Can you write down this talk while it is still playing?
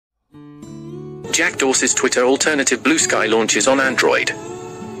Jack Dorsey's Twitter alternative Bluesky launches on Android.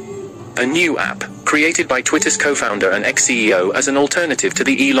 A new app, created by Twitter's co-founder and ex-CEO as an alternative to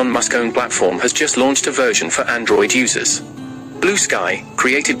the Elon Musk-owned platform, has just launched a version for Android users. Bluesky,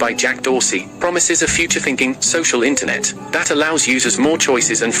 created by Jack Dorsey, promises a future-thinking, social internet that allows users more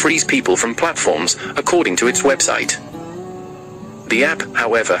choices and frees people from platforms, according to its website. The app,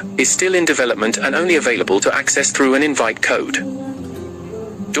 however, is still in development and only available to access through an invite code.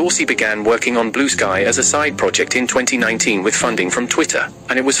 Dorsey began working on Bluesky as a side project in 2019 with funding from Twitter,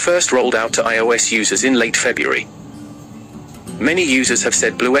 and it was first rolled out to iOS users in late February. Many users have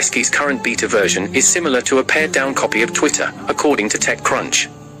said Bluesky's current beta version is similar to a pared-down copy of Twitter, according to TechCrunch.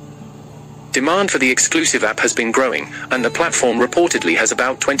 Demand for the exclusive app has been growing, and the platform reportedly has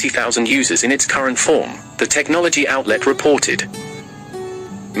about 20,000 users in its current form, the technology outlet reported.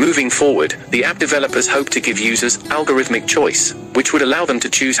 Moving forward, the app developers hope to give users algorithmic choice, which would allow them to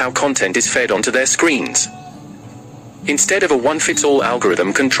choose how content is fed onto their screens, instead of a one-fits-all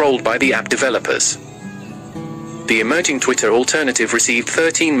algorithm controlled by the app developers. The emerging Twitter alternative received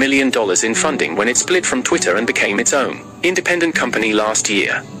 $13 million in funding when it split from Twitter and became its own independent company last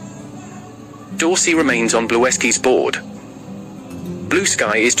year. Dorsey remains on Bluesky's board.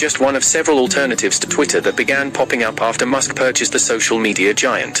 Bluesky is just one of several alternatives to Twitter that began popping up after Musk purchased the social media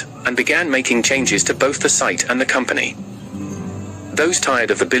giant, and began making changes to both the site and the company. Those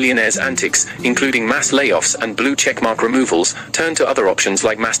tired of the billionaire's antics, including mass layoffs and blue checkmark removals, turned to other options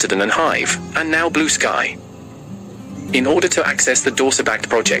like Mastodon and Hive, and now Bluesky. In order to access the Dorsey-backed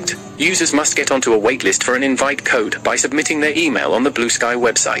project, users must get onto a waitlist for an invite code by submitting their email on the Bluesky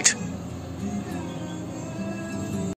website.